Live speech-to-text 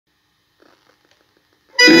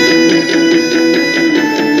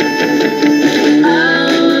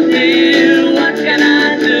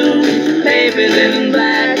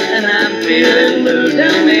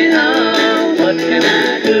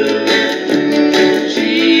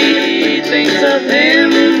thinks of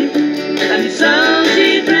him, and so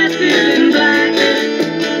she dresses in black.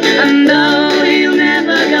 And though he'll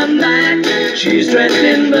never come back, she's dressed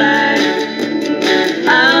in black.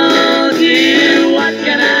 Oh dear, what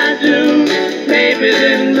can I do? Baby's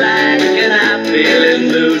in black and I'm feeling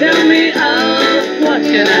blue. Tell me, oh, what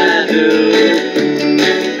can I do?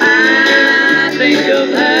 I think of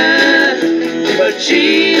her, but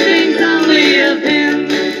she thinks only of him.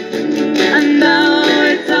 And though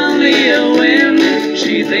it's only a whim,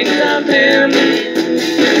 she thinks of him.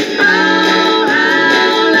 Oh,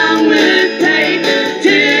 how long will it take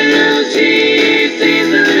till she sees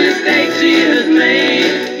the mistake she has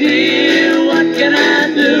made? Dear, what can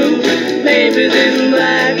I do? Baby's in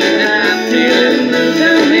black and I'm feeling blue.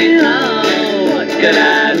 Tell me, oh, what can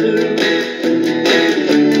I do?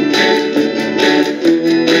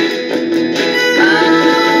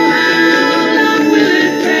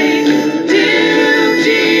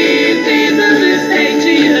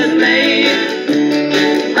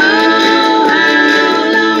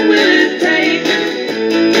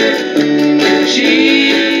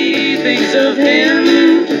 Of him,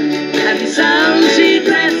 and so she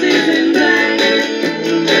dresses in black.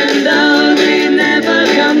 And though he'll never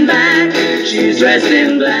come back, she's dressed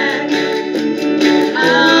in black.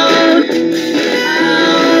 Oh,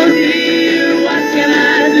 oh dear, what can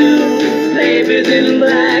I do? Baby's in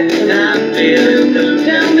black and I'm feeling blue.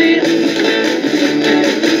 Tell me,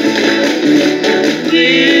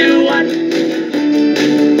 dear, what?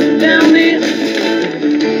 Tell me.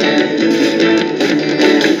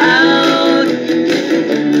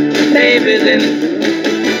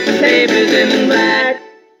 Baby's in black.